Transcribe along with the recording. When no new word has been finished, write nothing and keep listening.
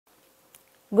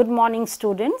Good morning,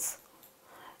 students.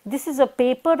 This is a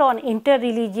paper on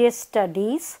interreligious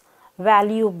studies,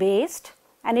 value based,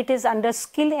 and it is under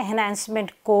skill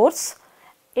enhancement course.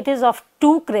 It is of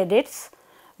 2 credits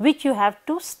which you have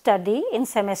to study in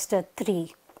semester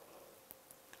 3.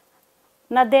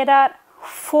 Now, there are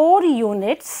 4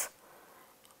 units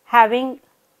having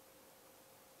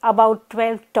about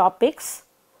 12 topics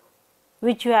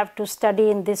which you have to study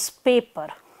in this paper.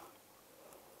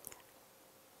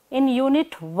 In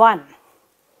unit 1,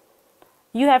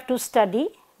 you have to study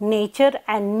nature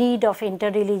and need of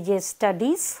interreligious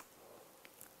studies,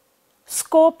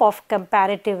 scope of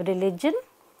comparative religion,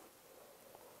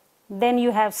 then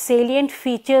you have salient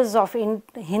features of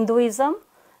Hinduism,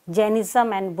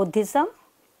 Jainism and Buddhism,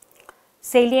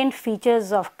 salient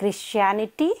features of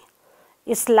Christianity,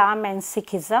 Islam and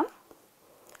Sikhism.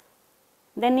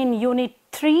 Then in unit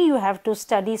 3, you have to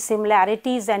study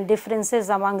similarities and differences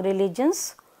among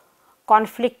religions,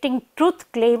 conflicting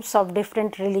truth claims of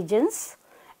different religions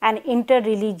and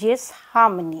interreligious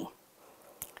harmony.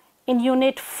 In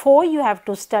unit 4, you have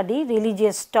to study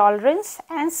religious tolerance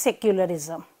and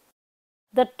secularism.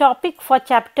 The topic for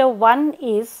chapter 1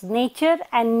 is nature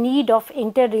and need of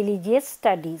interreligious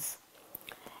studies.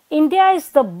 India is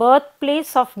the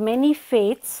birthplace of many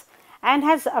faiths and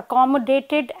has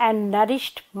accommodated and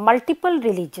nourished multiple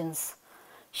religions.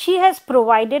 She has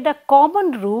provided a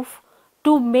common roof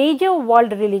to major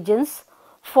world religions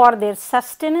for their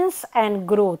sustenance and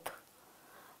growth.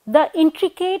 The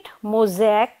intricate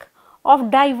mosaic of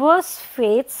diverse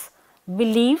faiths,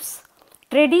 beliefs,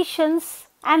 traditions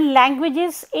and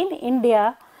languages in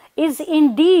India is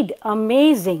indeed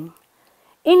amazing.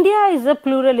 India is a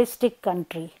pluralistic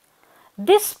country.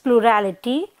 This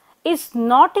plurality is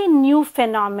not a new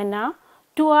phenomena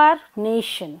to our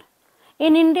nation.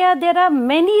 In India, there are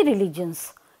many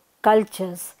religions,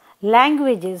 cultures,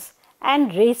 languages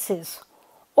and races.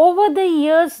 Over the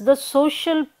years, the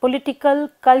social, political,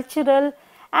 cultural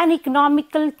and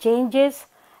economical changes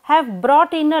have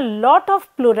brought in a lot of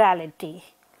plurality.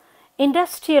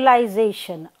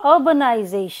 Industrialization,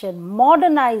 urbanization,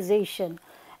 modernization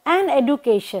and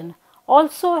education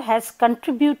also has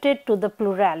contributed to the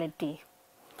plurality.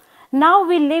 Now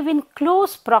we live in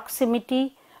close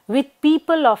proximity with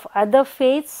people of other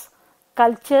faiths,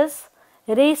 cultures,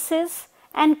 races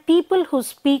and people who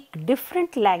speak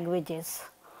different languages.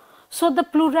 So the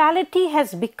plurality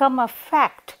has become a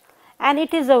fact and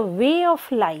it is a way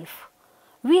of life.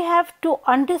 We have to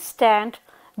understand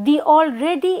the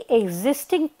already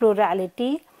existing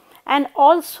plurality and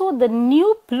also the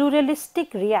new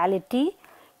pluralistic reality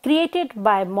created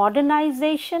by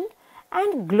modernization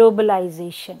and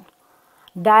globalization.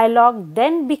 Dialogue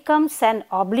then becomes an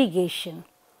obligation.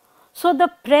 So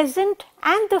the present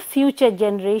and the future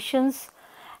generations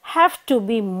have to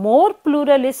be more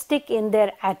pluralistic in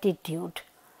their attitude,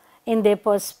 in their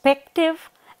perspective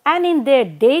and in their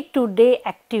day-to-day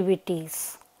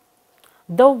activities.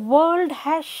 The world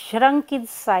has shrunk in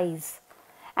size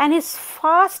and is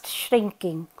fast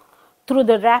shrinking through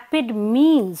the rapid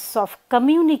means of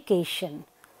communication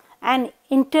and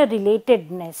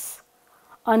interrelatedness.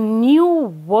 A new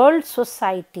world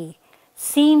society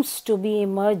seems to be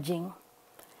emerging.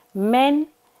 Men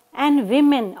and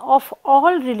women of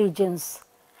all religions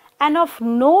and of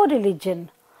no religion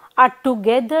are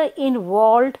together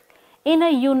involved in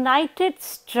a united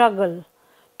struggle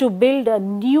to build a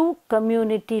new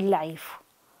community life.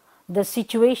 The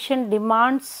situation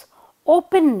demands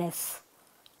openness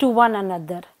to one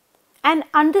another and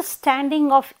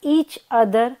understanding of each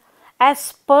other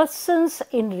as persons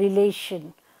in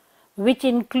relation, which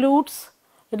includes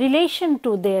relation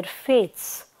to their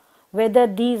faiths, whether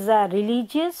these are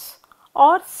religious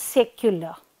or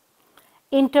secular.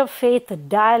 Interfaith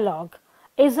dialogue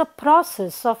is a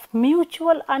process of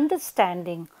mutual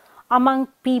understanding among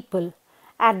people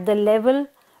at the level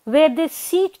where they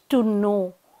seek to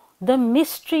know the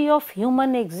mystery of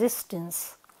human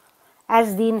existence.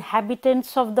 As the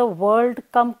inhabitants of the world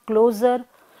come closer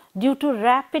due to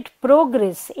rapid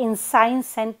progress in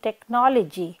science and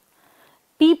technology,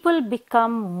 people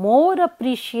become more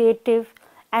appreciative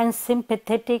and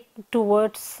sympathetic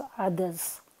towards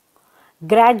others.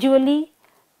 Gradually,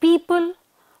 people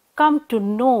come to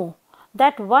know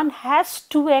that one has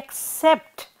to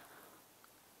accept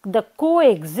the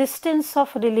coexistence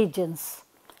of religions.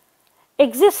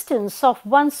 Existence of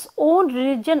one's own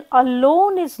religion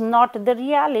alone is not the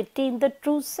reality in the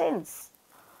true sense.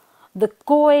 The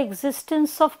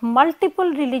coexistence of multiple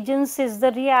religions is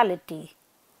the reality.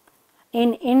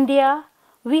 In India,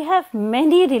 we have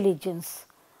many religions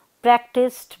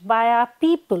practiced by our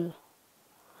people.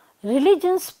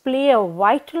 Religions play a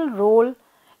vital role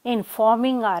in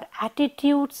forming our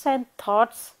attitudes and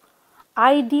thoughts,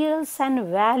 ideals and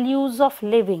values of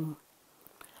living.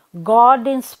 God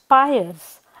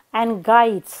inspires and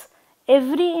guides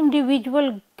every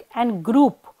individual and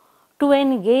group to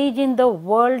engage in the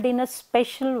world in a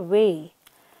special way.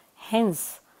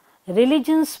 Hence,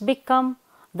 religions become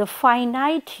the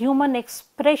finite human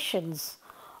expressions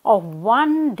of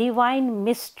one divine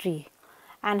mystery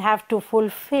and have to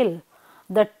fulfill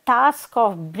the task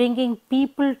of bringing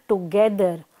people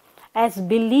together as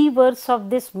believers of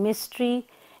this mystery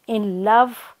in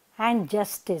love and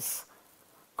justice.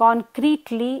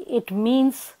 Concretely, it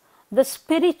means the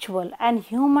spiritual and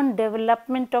human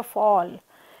development of all,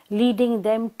 leading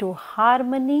them to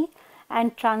harmony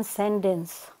and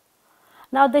transcendence.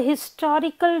 Now, the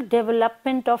historical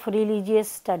development of religious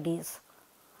studies.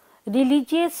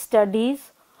 Religious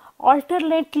studies,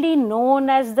 alternately known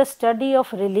as the study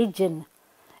of religion,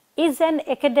 is an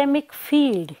academic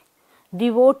field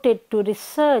devoted to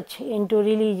research into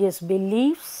religious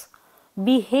beliefs,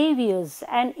 behaviors,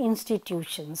 and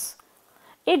institutions.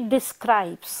 It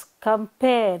describes,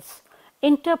 compares,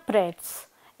 interprets,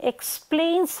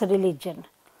 explains religion,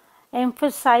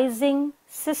 emphasizing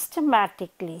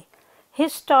systematically,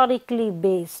 historically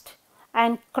based,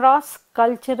 and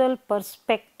cross-cultural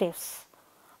perspectives.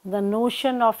 The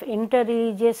notion of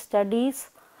interreligious studies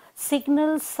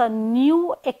signals a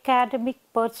new academic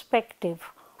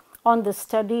perspective on the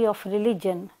study of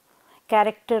religion,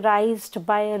 characterized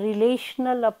by a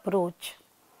relational approach.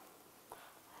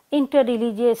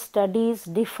 Interreligious studies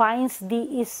defines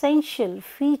the essential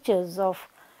features of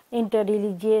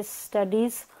interreligious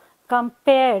studies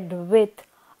compared with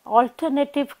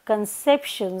alternative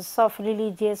conceptions of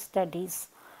religious studies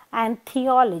and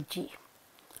theology.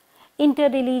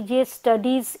 Interreligious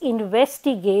studies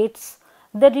investigates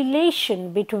the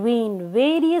relation between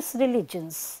various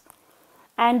religions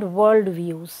and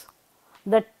worldviews,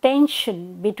 the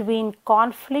tension between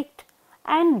conflict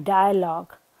and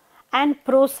dialogue, and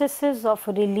processes of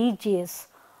religious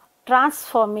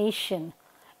transformation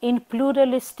in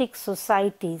pluralistic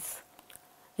societies.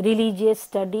 Religious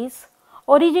studies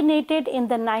originated in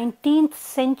the 19th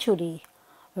century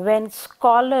when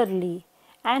scholarly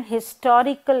and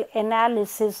historical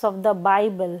analysis of the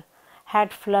Bible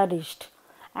had flourished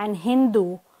and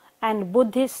Hindu and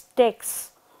Buddhist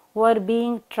texts were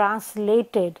being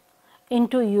translated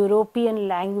into European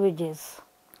languages.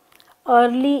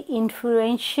 Early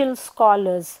influential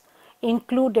scholars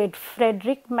included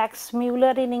Frederick Max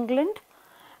Muller in England,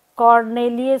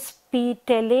 Cornelius P.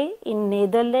 Telle in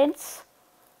Netherlands.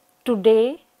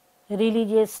 Today,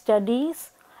 religious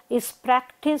studies is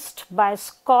practiced by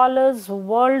scholars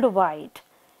worldwide.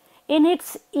 In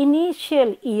its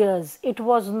initial years, it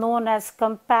was known as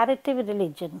comparative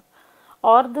religion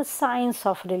or the science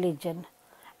of religion.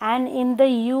 And in the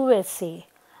USA,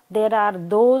 there are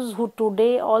those who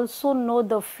today also know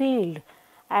the field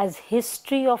as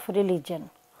history of religion,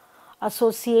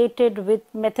 associated with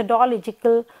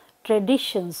methodological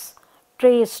traditions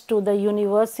traced to the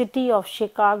University of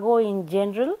Chicago in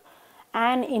general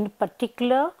and in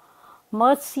particular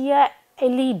Mircea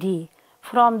Eliade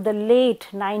from the late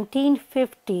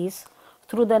 1950s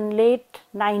through the late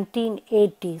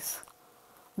 1980s.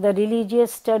 The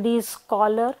religious studies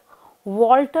scholar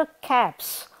Walter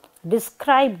Capps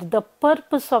described the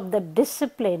purpose of the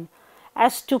discipline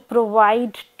as to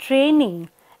provide training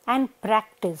and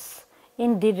practice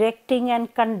in directing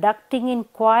and conducting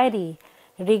inquiry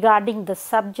regarding the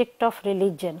subject of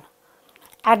religion.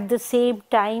 At the same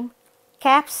time,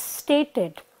 Capps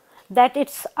stated that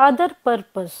its other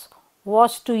purpose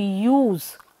was to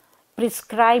use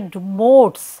prescribed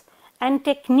modes and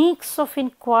techniques of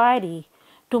inquiry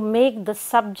to make the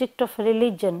subject of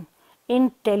religion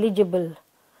intelligible.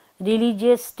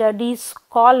 Religious studies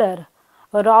scholar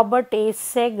Robert A.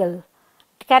 Segal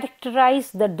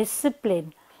characterized the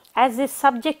discipline as a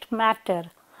subject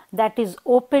matter that is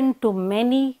open to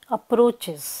many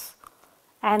approaches,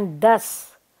 and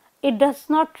thus it does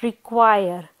not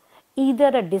require either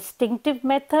a distinctive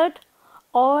method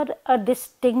or a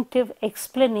distinctive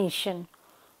explanation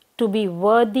to be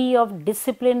worthy of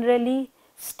disciplinary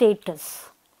status.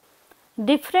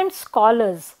 Different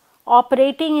scholars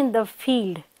operating in the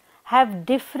field have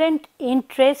different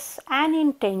interests and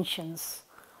intentions.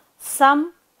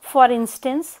 Some, for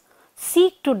instance,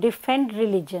 seek to defend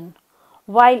religion,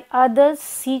 while others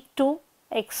seek to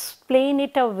explain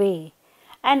it away,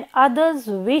 and others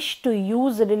wish to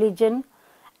use religion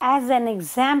as an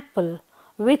example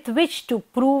with which to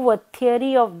prove a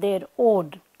theory of their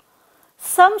own.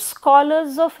 Some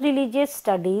scholars of religious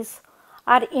studies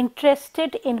are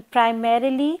interested in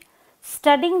primarily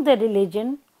studying the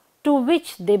religion to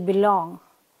which they belong.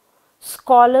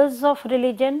 Scholars of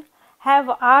religion have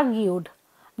argued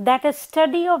that a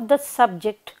study of the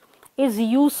subject is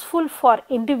useful for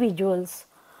individuals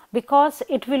because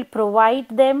it will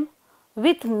provide them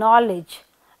with knowledge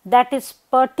that is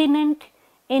pertinent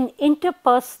in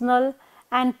interpersonal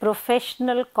and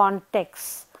professional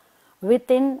contexts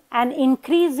within an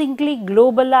increasingly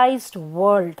globalized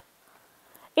world.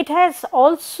 It has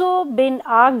also been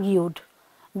argued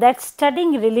that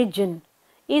studying religion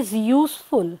is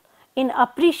useful in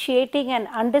appreciating and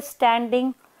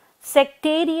understanding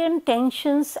sectarian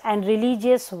tensions and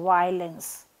religious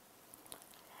violence.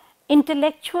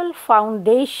 Intellectual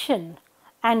foundation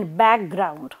and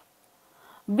background.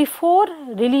 Before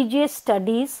religious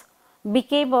studies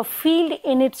became a field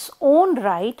in its own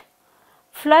right,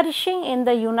 flourishing in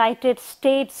the United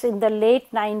States in the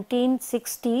late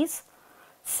 1960s,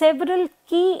 several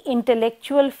key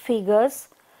intellectual figures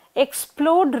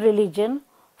explored religion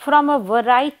from a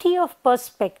variety of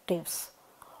perspectives.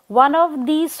 One of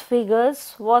these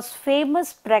figures was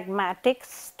famous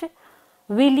pragmatist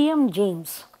William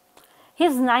James.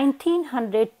 His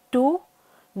 1902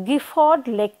 Gifford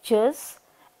Lectures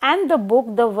and the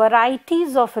book The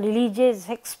Varieties of Religious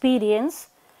Experience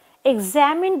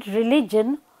examined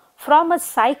religion from a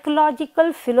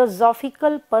psychological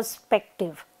philosophical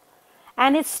perspective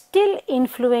and is still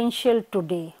influential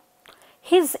today.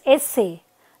 His essay,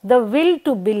 The Will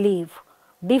to Believe,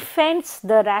 defends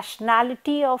the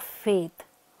rationality of faith.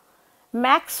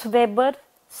 Max Weber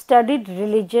studied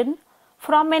religion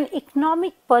from an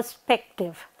economic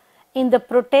perspective in The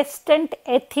Protestant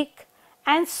Ethic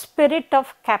and Spirit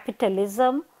of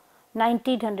Capitalism,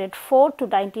 1904 to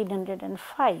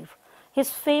 1905,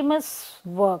 his famous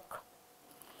work.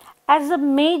 As a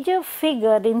major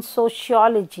figure in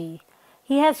sociology,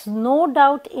 he has no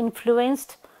doubt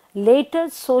influenced later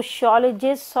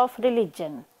sociologists of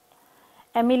religion.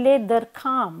 Émile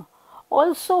Durkheim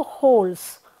also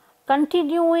holds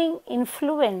continuing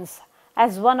influence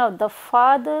as one of the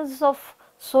fathers of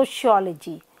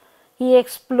sociology. He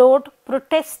explored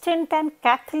Protestant and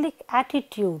Catholic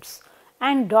attitudes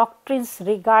and doctrines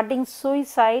regarding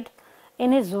suicide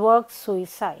in his work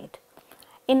Suicide.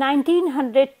 In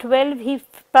 1912, he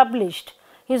published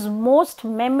his most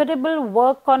memorable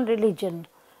work on religion,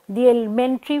 The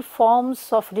Elementary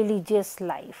Forms of Religious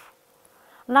Life.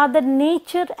 Now, the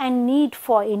nature and need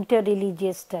for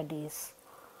interreligious studies.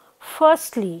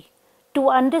 Firstly, to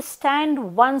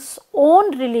understand one's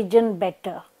own religion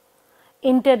better.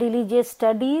 Interreligious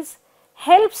studies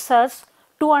helps us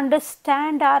to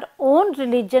understand our own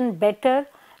religion better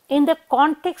in the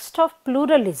context of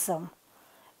pluralism.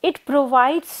 It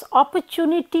provides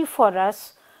opportunity for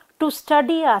us to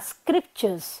study our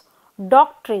scriptures,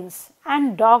 doctrines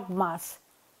and dogmas.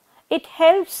 It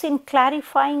helps in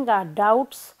clarifying our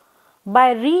doubts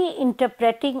by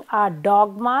reinterpreting our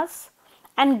dogmas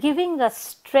and giving us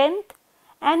strength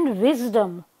and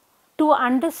wisdom to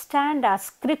understand our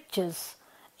scriptures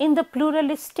in the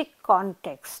pluralistic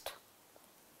context.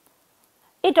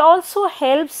 It also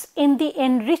helps in the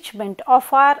enrichment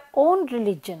of our own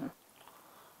religion.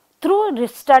 Through the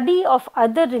study of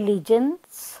other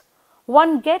religions,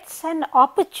 one gets an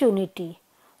opportunity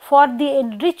for the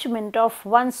enrichment of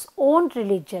one's own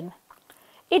religion.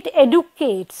 It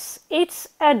educates its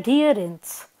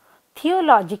adherents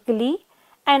theologically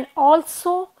and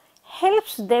also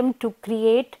helps them to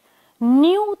create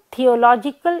new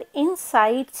theological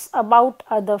insights about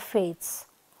other faiths.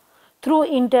 Through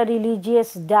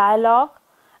interreligious dialogue,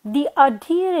 the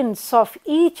adherents of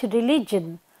each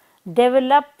religion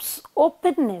develops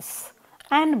openness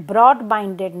and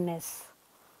broad-mindedness.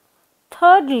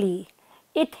 Thirdly,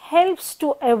 it helps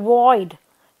to avoid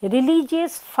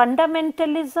religious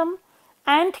fundamentalism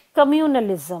and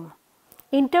communalism.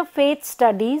 Interfaith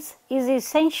studies is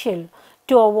essential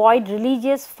to avoid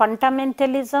religious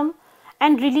fundamentalism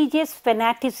and religious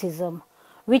fanaticism,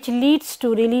 which leads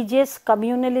to religious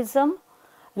communalism,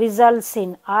 results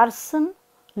in arson,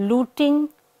 looting,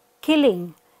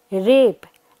 killing, rape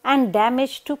and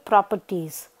damage to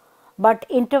properties. But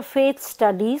interfaith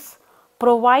studies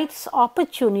provides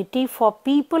opportunity for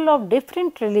people of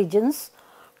different religions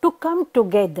to come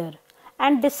together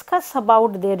and discuss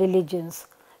about their religions,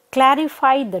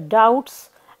 clarify the doubts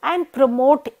and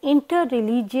promote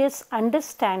interreligious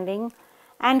understanding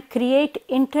and create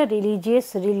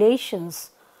interreligious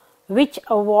relations, which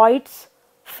avoids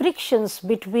frictions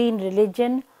between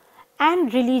religion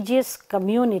and religious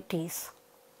communities.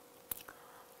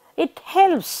 It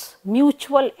helps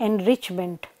mutual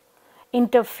enrichment.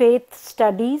 Interfaith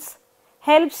studies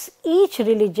helps each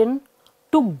religion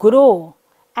to grow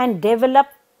and develop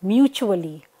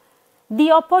mutually. The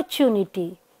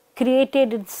opportunity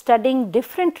created in studying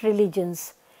different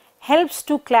religions helps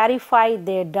to clarify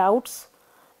their doubts,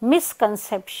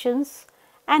 misconceptions,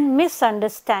 and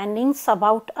misunderstandings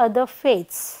about other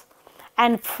faiths,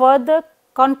 and further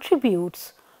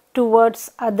contributes towards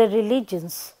other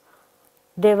religions'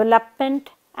 development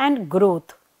and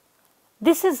growth.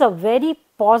 This is a very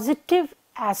positive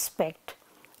aspect,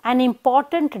 an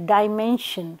important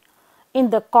dimension in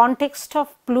the context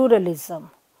of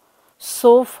pluralism.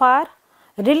 So far,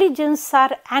 religions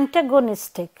are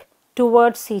antagonistic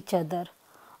towards each other,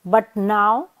 but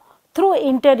now through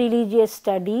interreligious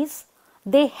studies,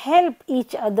 they help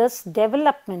each other's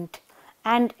development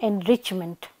and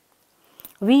enrichment.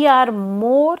 We are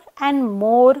more and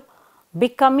more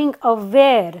becoming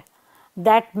aware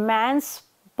that man's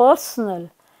personal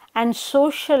and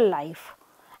social life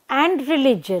and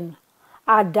religion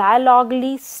are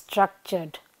dialogically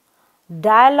structured.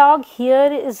 Dialogue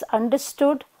here is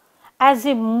understood as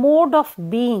a mode of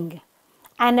being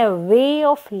and a way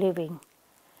of living.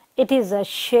 It is a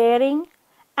sharing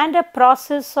and a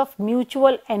process of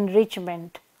mutual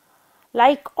enrichment.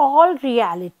 Like all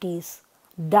realities,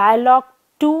 dialogue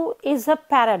too is a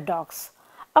paradox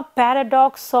of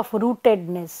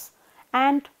rootedness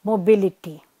and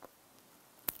mobility.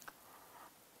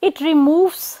 It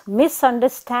removes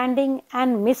misunderstanding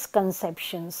and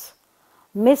misconceptions.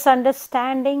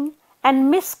 Misunderstanding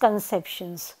and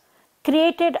misconceptions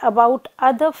created about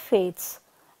other faiths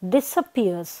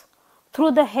disappears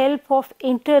through the help of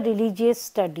interreligious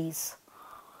studies.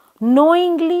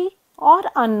 Knowingly or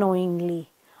unknowingly,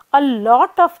 a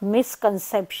lot of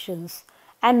misconceptions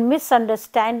and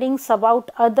misunderstandings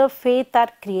about other faiths are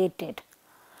created.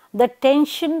 The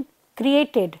tension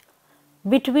created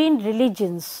between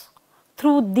religions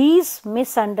through these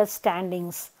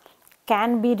misunderstandings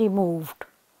can be removed.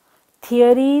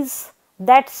 Theories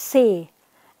that say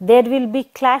there will be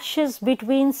clashes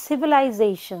between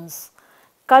civilizations,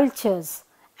 cultures,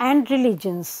 and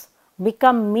religions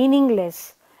become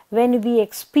meaningless when we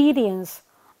experience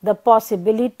the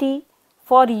possibility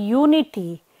for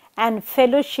unity and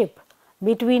fellowship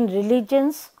between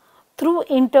religions through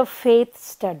interfaith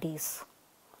studies.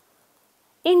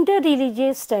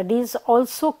 Interreligious studies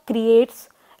also creates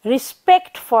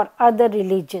respect for other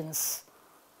religions,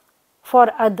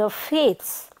 for other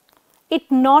faiths. It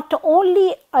not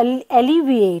only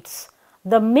alleviates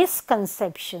the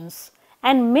misconceptions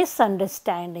and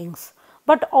misunderstandings,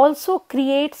 but also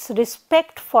creates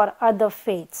respect for other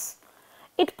faiths.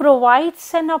 It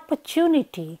provides an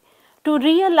opportunity to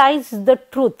realize the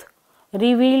truth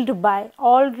revealed by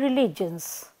all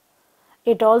religions.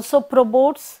 It also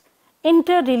promotes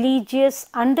interreligious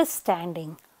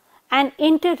understanding and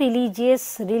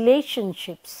interreligious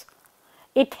relationships.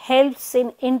 It helps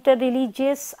in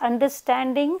interreligious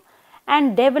understanding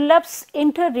and develops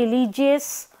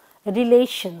interreligious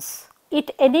relations.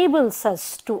 It enables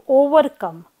us to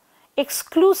overcome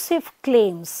exclusive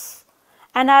claims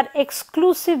and our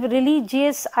exclusive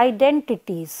religious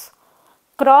identities,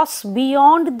 cross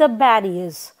beyond the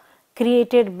barriers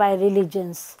created by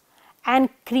religions, and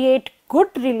create good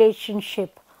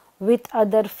relationship with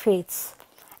other faiths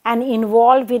and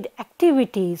involve in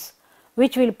activities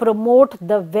which will promote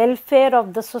the welfare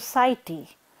of the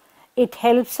society. It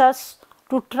helps us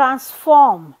to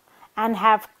transform and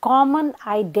have common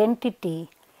identity.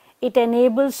 It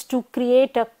enables to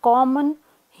create a common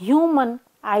human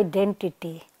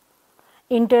identity.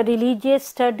 Interreligious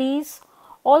studies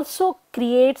also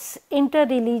creates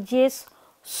interreligious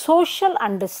social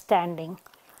understanding.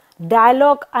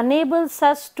 Dialogue enables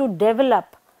us to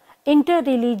develop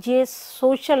interreligious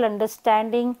social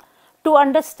understanding, to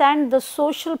understand the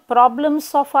social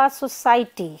problems of our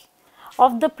society,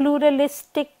 of the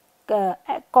pluralistic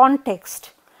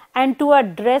context, and to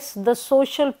address the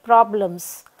social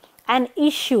problems and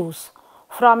issues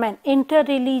from an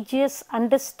interreligious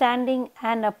understanding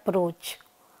and approach.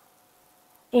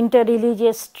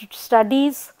 Interreligious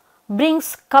studies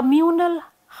brings communal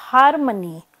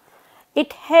harmony.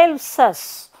 It helps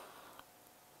us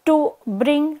to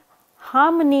bring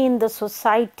harmony in the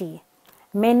society.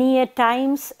 Many a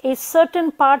times a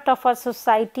certain part of our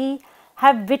society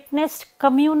have witnessed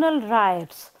communal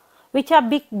riots which are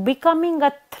becoming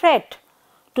a threat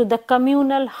to the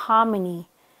communal harmony.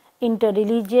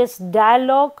 Interreligious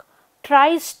dialogue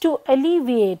tries to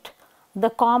alleviate the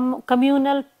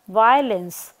communal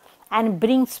violence and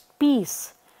brings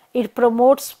peace. It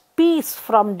promotes peace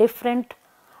from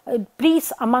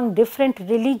peace among different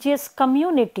religious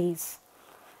communities.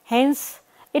 Hence,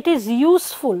 it is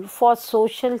useful for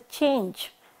social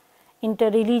change.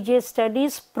 Interreligious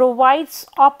studies provides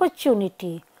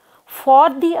opportunity for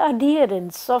the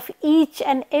adherents of each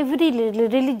and every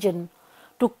religion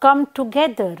to come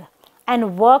together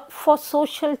and work for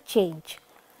social change.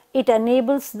 It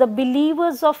enables the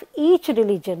believers of each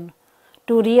religion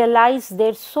to realize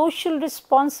their social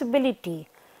responsibility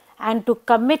and to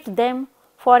commit them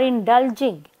for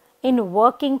indulging in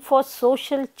working for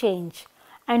social change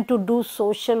and to do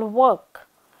social work.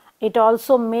 It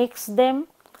also makes them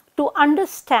to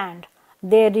understand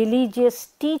their religious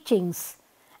teachings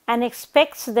and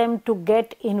expects them to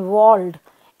get involved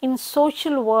in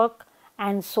social work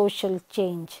and social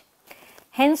change.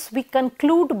 Hence, we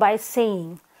conclude by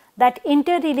saying that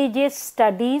interreligious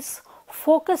studies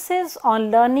focuses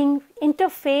on learning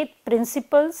interfaith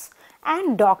principles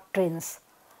and doctrines.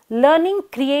 Learning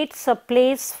creates a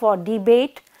place for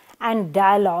debate and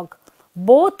dialogue,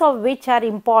 both of which are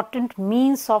important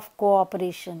means of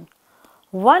cooperation.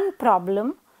 One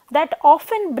problem that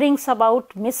often brings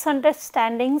about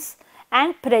misunderstandings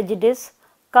and prejudice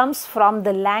comes from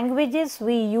the languages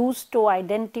we use to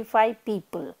identify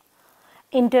people.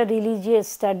 Interreligious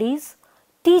studies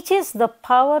teaches the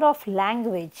power of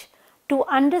language to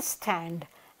understand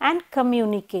and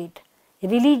communicate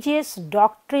religious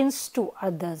doctrines to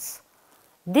others.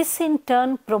 This in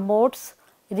turn promotes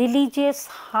religious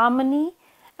harmony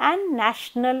and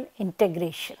national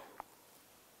integration.